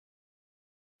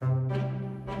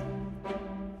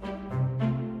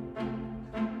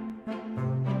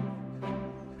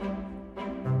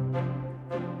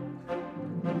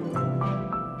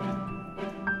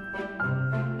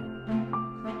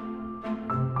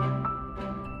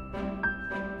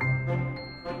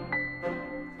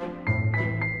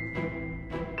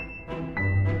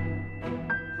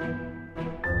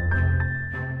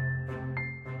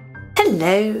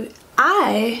Hello,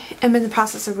 I am in the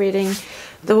process of reading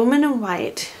The Woman in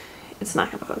White. It's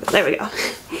not gonna focus. There we go.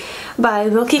 By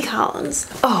Wilkie Collins.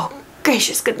 Oh,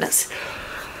 gracious goodness.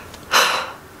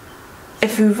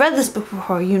 If you've read this book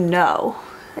before, you know.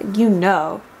 You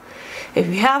know. If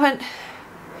you haven't,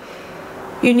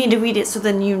 you need to read it so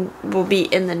then you will be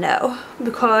in the know.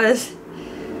 Because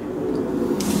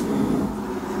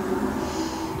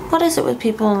what is it with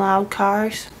people in loud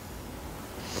cars?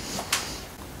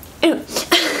 Anyway,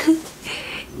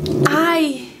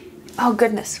 oh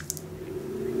goodness.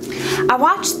 I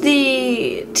watched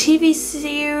the TV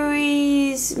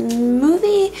series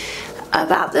movie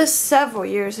about this several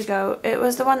years ago. It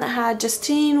was the one that had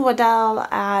Justine Waddell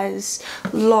as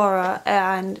Laura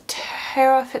and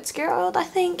Tara Fitzgerald, I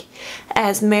think,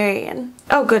 as Marion.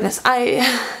 Oh goodness,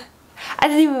 I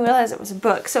didn't even realize it was a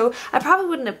book, so I probably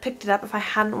wouldn't have picked it up if I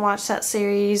hadn't watched that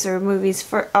series or movies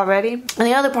already. And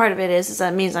the other part of it is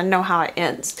that means I know how it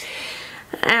ends.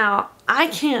 Now, I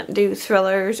can't do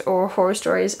thrillers or horror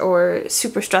stories or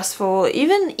super stressful,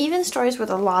 even stories with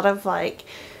a lot of like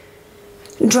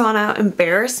drawn out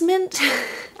embarrassment.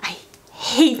 I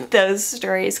hate those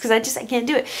stories because I can't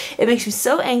do it. It makes me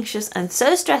so anxious and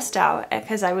so stressed out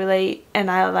because I relate and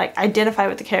I like identify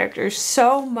with the characters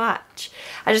so much.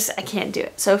 I can't do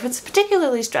it. So if it's a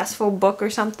particularly stressful book or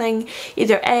something,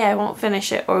 either A, I won't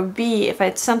finish it, or B, if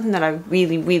it's something that I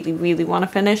really want to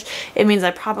finish, it means I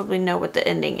probably know what the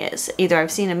ending is. Either I've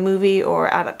seen a movie or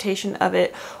adaptation of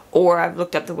it, or I've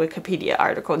looked up the Wikipedia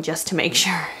article just to make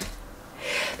sure.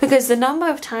 Because the number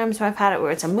of times where I've had it where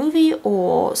it's a movie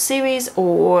or series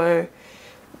or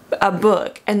a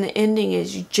book and the ending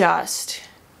is just,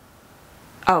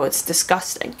 oh, it's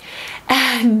disgusting.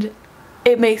 And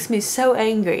it makes me so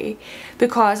angry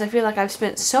because I feel like I've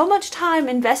spent so much time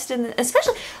invested in it,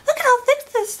 especially, look at how thick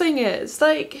this thing is.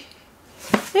 Like,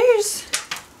 there's,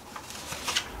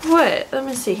 what? Let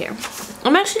me see here.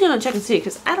 I'm actually going to check and see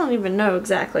because I don't even know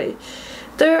exactly.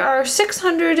 There are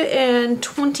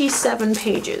 627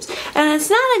 pages, and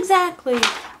it's not exactly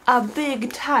a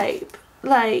big type.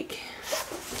 Like,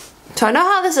 so I know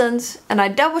how this ends, and I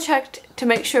double checked to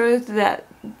make sure that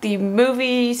the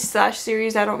movie /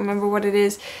 series, I don't remember what it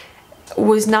is,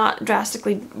 was not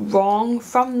drastically wrong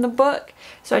from the book.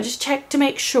 So I just checked to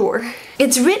make sure.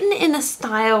 It's written in a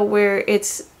style where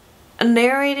it's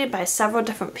narrated by several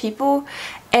different people,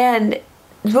 and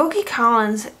Wilkie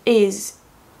Collins is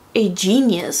a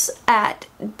genius at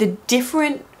the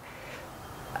different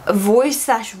voice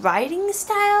 / writing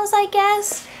styles, I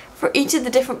guess, for each of the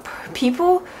different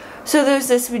people. So there's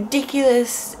this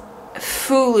ridiculous,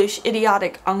 foolish,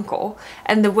 idiotic uncle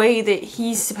and the way that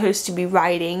he's supposed to be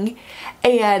writing,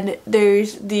 and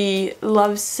there's the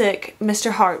lovesick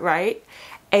Mr. Hartright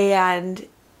and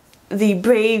the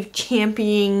brave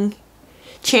champion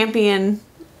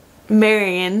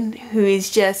Marion, who is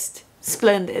just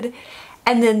splendid.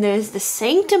 And then there's the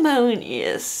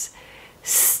sanctimonious,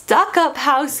 stuck-up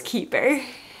housekeeper,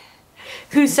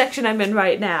 whose section I'm in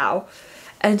right now.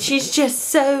 And she's just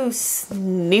so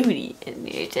snooty, and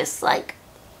you're just like,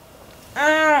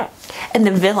 and the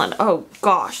villain, oh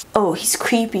gosh. Oh, he's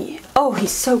creepy. Oh,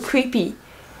 he's so creepy.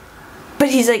 But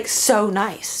he's like so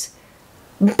nice.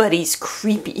 But he's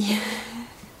creepy.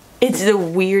 It's the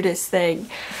weirdest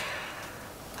thing.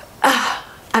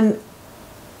 I'm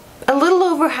a little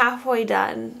over halfway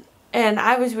done, and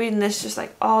I was reading this just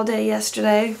like all day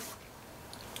yesterday.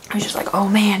 I was just like, oh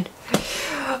man,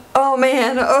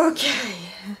 okay.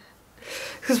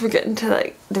 Because we're getting to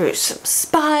like, there's some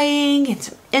spying and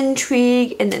some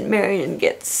intrigue, and then Marion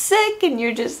gets sick, and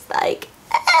you're just like,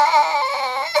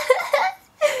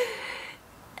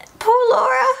 poor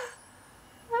Laura.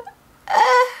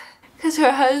 Because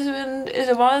her husband is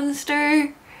a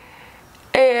monster,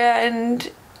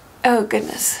 and oh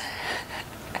goodness.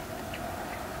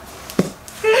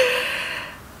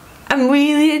 I'm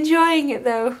really enjoying it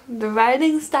though. The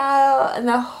writing style and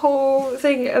the whole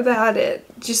thing about it.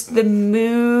 Just the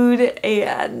mood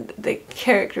and the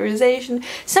characterization.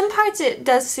 Some parts it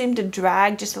does seem to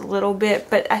drag just a little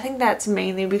bit, but I think that's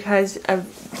mainly because of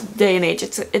day and age.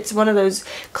 It's one of those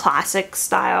classic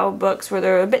style books where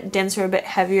they're a bit denser, a bit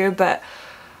heavier, but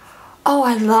oh,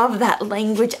 I love that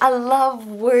language. I love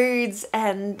words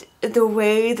and the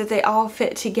way that they all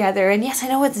fit together. And yes, I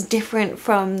know it's different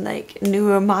from like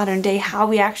newer modern day how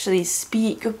we actually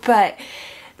speak, but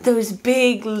those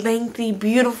big, lengthy,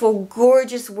 beautiful,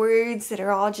 gorgeous words that are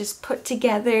all just put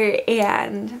together,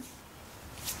 and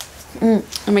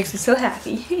it makes me so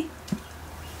happy.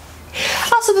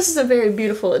 Also, this is a very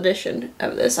beautiful edition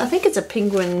of this. I think it's a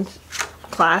Penguin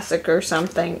Classic or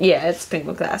something. Yeah, it's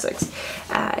Penguin Classics.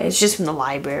 It's just from the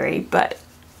library, but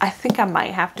I think I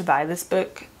might have to buy this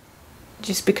book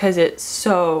just because it's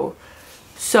so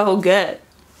good.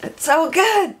 It's so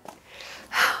good.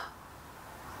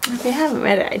 If you haven't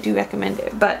read it, I do recommend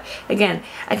it. But again,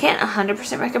 I can't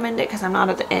 100% recommend it because I'm not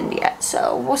at the end yet.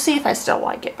 So we'll see if I still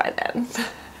like it by then.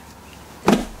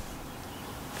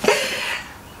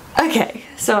 Okay,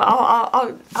 so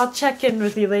I'll check in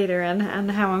with you later on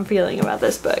how I'm feeling about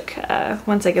this book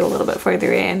once I get a little bit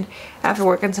further in after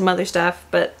work on some other stuff.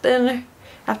 But then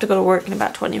I have to go to work in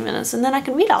about 20 minutes and then I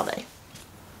can read all day.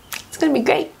 It's gonna be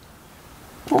great.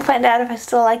 We'll find out if I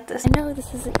still like this. I know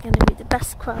this isn't gonna be the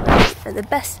best quality or the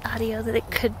best audio that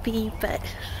it could be, but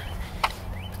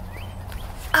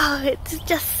oh, it's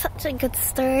just such a good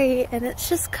story and it's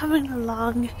just coming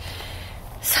along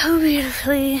so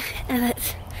beautifully and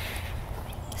it's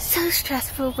so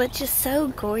stressful but just so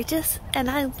gorgeous, and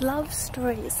I love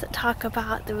stories that talk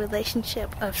about the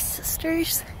relationship of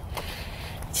sisters.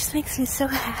 It just makes me so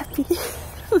happy.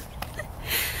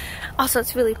 Also,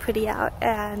 it's really pretty out,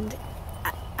 and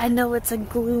I know it's a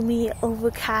gloomy,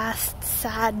 overcast,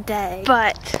 sad day,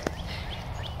 but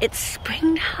it's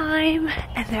springtime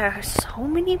and there are so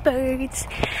many birds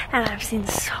and I've seen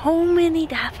so many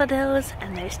daffodils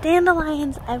and there's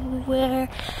dandelions everywhere.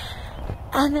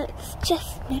 And it's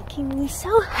just making me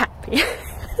so happy.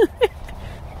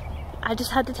 I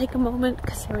just had to take a moment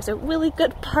because there was a really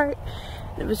good part.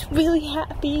 It was really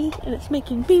happy and it's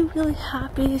making me really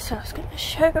happy, so I was going to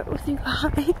share it with you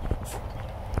guys.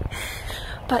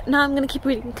 But now I'm going to keep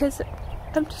reading because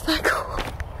I'm just like, oh,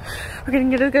 we're going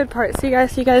to get a good part. See you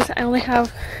guys, I only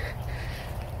have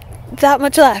that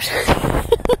much left.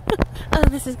 Oh,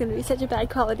 this is going to be such a bad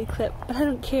quality clip, but I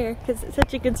don't care because it's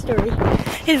such a good story.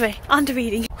 Anyway, on to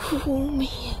reading. Oh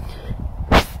man.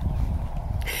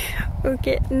 We're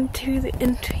getting to the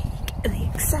intrigue and the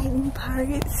exciting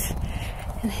parts.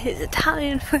 And his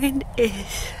Italian friend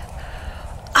is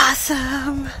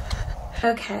awesome.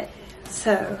 Okay,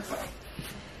 so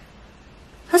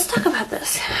let's talk about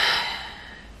this.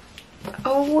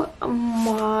 Oh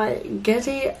my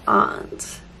giddy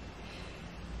aunt.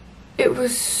 It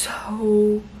was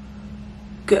so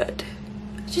good.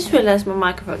 I just realized my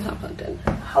microphone's not plugged in.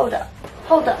 Hold up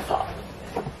thought.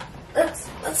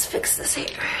 Let's fix this here.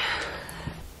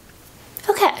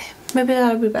 Okay, maybe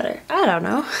that'll be better. I don't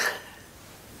know.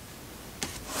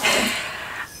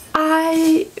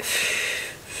 I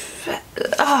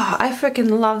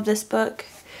freaking love this book.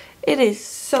 It is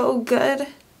so good.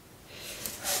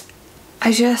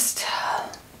 It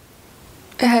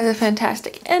has a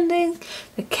fantastic ending,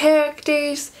 the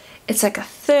characters, it's like a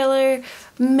thriller,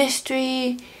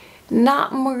 mystery,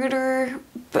 not murder,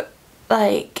 but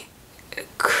like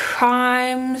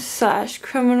crime /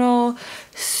 criminal,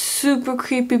 super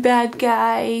creepy bad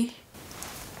guy.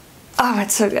 Oh,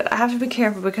 it's so good. I have to be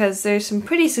careful because there's some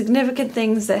pretty significant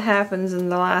things that happens in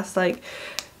the last like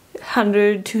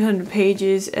 100, 200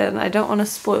 pages, and I don't want to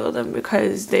spoil them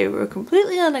because they were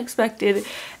completely unexpected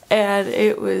and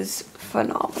it was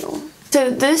phenomenal. So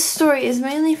this story is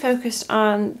mainly focused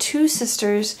on two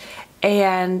sisters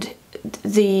and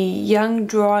the young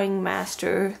drawing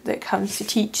master that comes to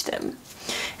teach them.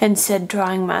 And said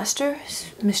drawing master,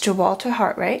 Mr. Walter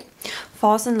Hartwright,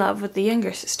 falls in love with the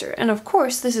younger sister. And of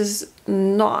course this is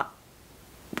not,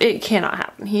 it cannot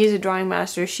happen. He is a drawing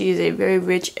master, she is a very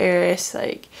rich heiress,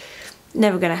 like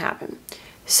never gonna happen.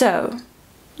 So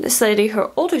this lady, her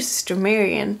older sister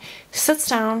Marion, sits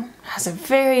down, has a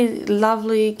very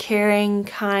lovely, caring,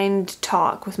 kind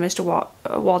talk with Mr.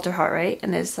 Walter Hartwright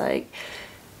and is like,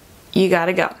 you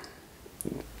gotta go.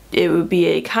 It would be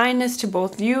a kindness to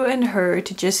both you and her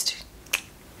to just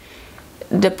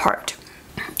depart.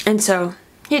 And so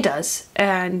he does.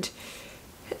 And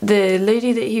the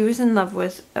lady that he was in love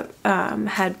with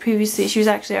had previously, she was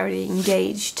actually already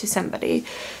engaged to somebody.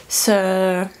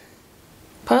 So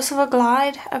Percival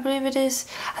Glyde, I believe it is.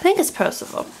 I think it's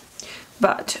Percival,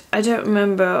 but I don't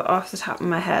remember off the top of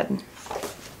my head.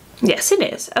 Yes, it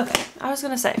is. Okay, I was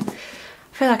gonna say,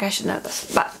 I feel like I should know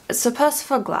this, but so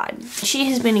Percival Glyde, she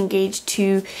has been engaged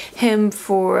to him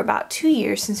for about 2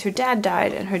 years since her dad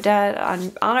died, and her dad,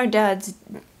 on her dad's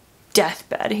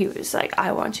deathbed, he was like,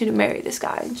 I want you to marry this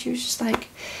guy, and she was just like,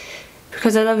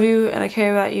 because I love you and I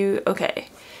care about you, okay.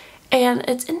 And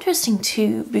it's interesting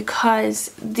too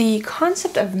because the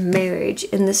concept of marriage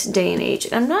in this day and age,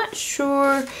 and I'm not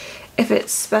sure if it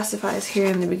specifies here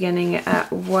in the beginning at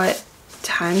what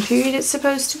time period it's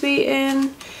supposed to be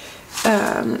in.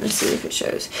 Let's see if it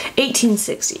shows.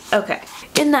 1860. Okay.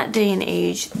 In that day and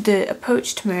age, the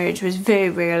approach to marriage was very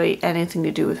rarely anything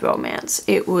to do with romance.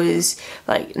 It was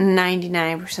like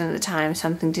 99% of the time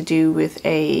something to do with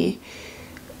a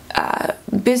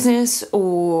business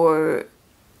or,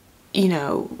 you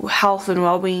know, health and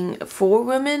well-being for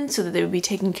women so that they would be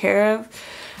taken care of.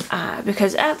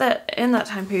 Because in that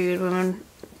time period, women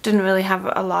didn't really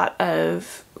have a lot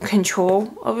of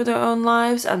control over their own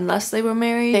lives unless they were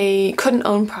married. They couldn't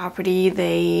own property.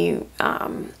 They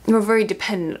were very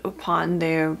dependent upon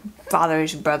their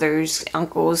fathers, brothers,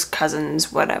 uncles,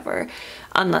 cousins, whatever,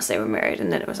 unless they were married,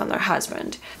 and then it was on their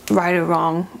husband. Right or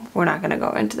wrong, we're not going to go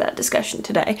into that discussion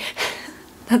today.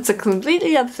 That's a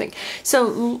completely other thing.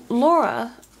 So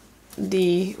Laura,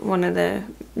 one of the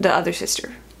other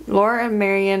sister, Laura,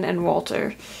 Marion, and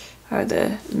Walter are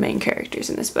the main characters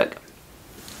in this book.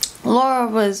 Laura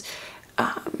was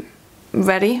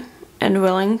ready and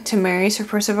willing to marry Sir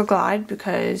Percival Glyde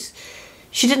because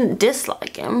she didn't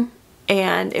dislike him,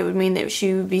 and it would mean that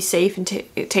she would be safe and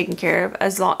taken care of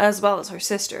as well as her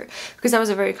sister, because that was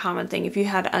a very common thing. If you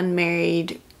had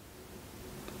unmarried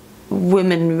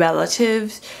women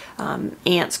relatives,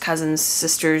 aunts, cousins,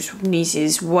 sisters,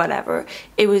 nieces, whatever,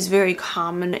 it was very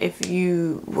common if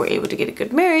you were able to get a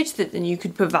good marriage that then you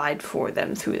could provide for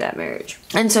them through that marriage.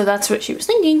 And so that's what she was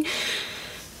thinking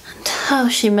until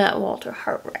she met Walter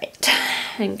Hartwright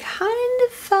and kind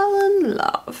of fell in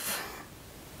love,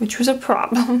 which was a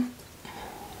problem.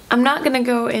 I'm not going to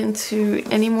go into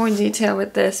any more detail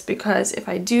with this because if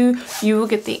I do, you will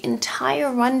get the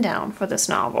entire rundown for this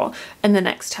novel in the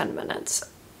next 10 minutes.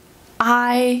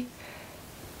 I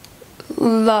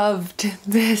loved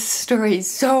this story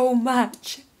so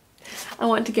much. I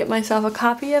want to get myself a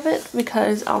copy of it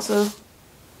because also,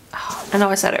 I know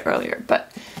I said it earlier,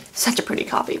 but such a pretty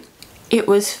copy. It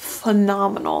was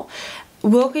phenomenal.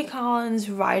 Wilkie Collins'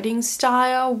 writing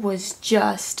style was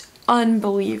just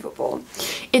unbelievable.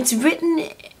 It's written,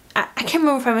 I can't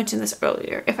remember if I mentioned this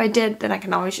earlier. If I did, then I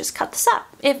can always just cut this up.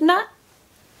 If not,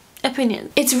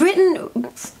 opinion. It's written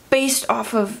based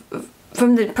off of,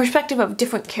 from the perspective of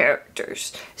different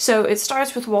characters. So it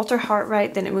starts with Walter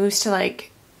Hartwright, then it moves to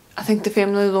like, I think the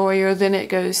family lawyer, then it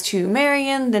goes to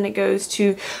Marion, then it goes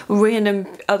to random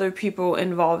other people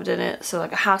involved in it. So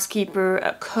like a housekeeper,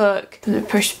 a cook. From the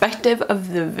perspective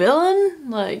of the villain,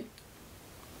 like,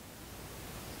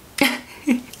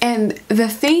 and the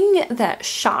thing that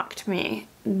shocked me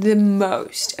the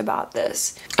most about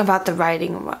this, about the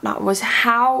writing and whatnot, was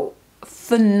how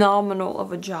phenomenal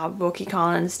of a job Wilkie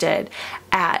Collins did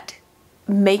at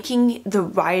making the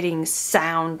writing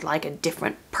sound like a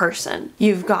different person.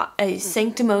 You've got a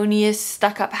sanctimonious,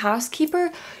 stuck-up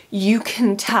housekeeper, you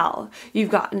can tell.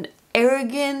 You've got an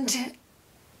arrogant,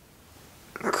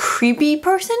 creepy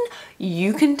person,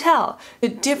 you can tell. The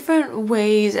different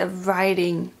ways of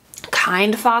writing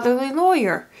kind fatherly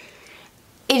lawyer.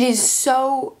 It is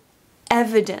so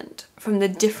evident from the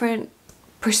different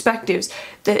perspectives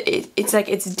that it's like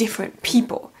it's different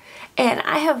people. And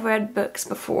I have read books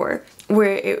before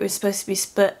where it was supposed to be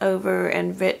split over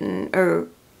and written, or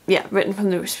yeah, written from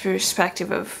the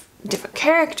perspective of different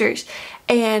characters,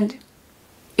 and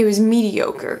it was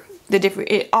mediocre.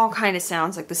 It all kind of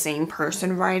sounds like the same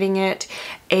person writing it,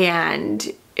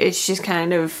 and it's just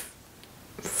kind of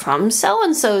from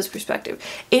so-and-so's perspective.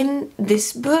 In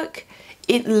this book,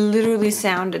 it literally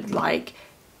sounded like,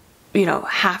 you know,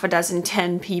 half a dozen,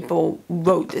 10 people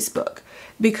wrote this book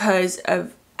because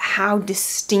of how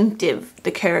distinctive the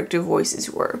character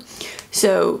voices were.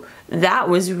 So that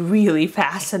was really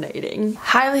fascinating.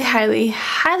 Highly, highly,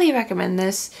 highly recommend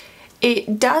this.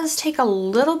 It does take a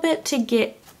little bit to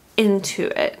get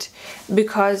into it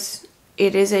because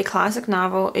it is a classic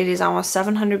novel. It is almost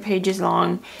 700 pages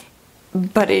long.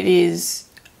 But it is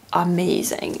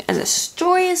amazing, and the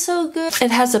story is so good. It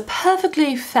has a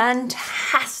perfectly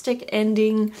fantastic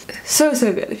ending. So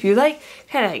good. If you like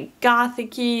kind of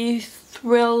gothic-y,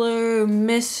 thriller,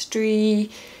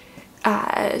 mystery,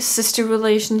 sister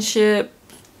relationship,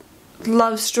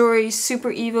 love story,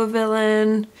 super evil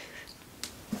villain,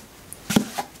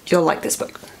 you'll like this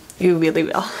book. You really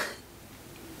will.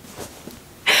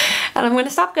 And I'm going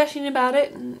to stop gushing about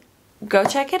it. Go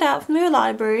check it out from your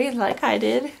library like I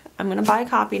did. I'm gonna buy a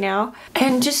copy now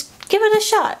and just give it a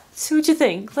shot. See what you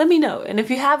think. Let me know. And if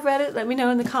you have read it, let me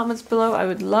know in the comments below. I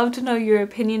would love to know your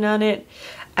opinion on it.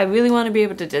 I really want to be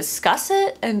able to discuss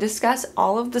it and discuss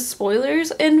all of the spoilers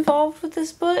involved with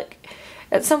this book.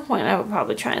 At some point I will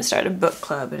probably try and start a book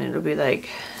club and it'll be like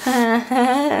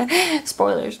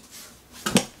spoilers.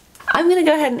 I'm gonna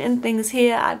go ahead and end things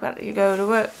here. I've got to go to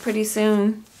work pretty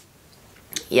soon.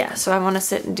 Yeah, so I want to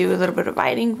sit and do a little bit of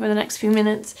writing for the next few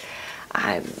minutes.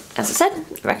 As I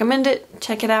said, recommend it.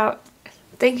 Check it out.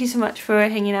 Thank you so much for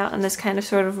hanging out on this kind of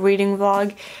sort of reading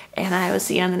vlog, and I will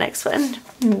see you on the next one.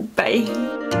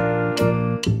 Bye.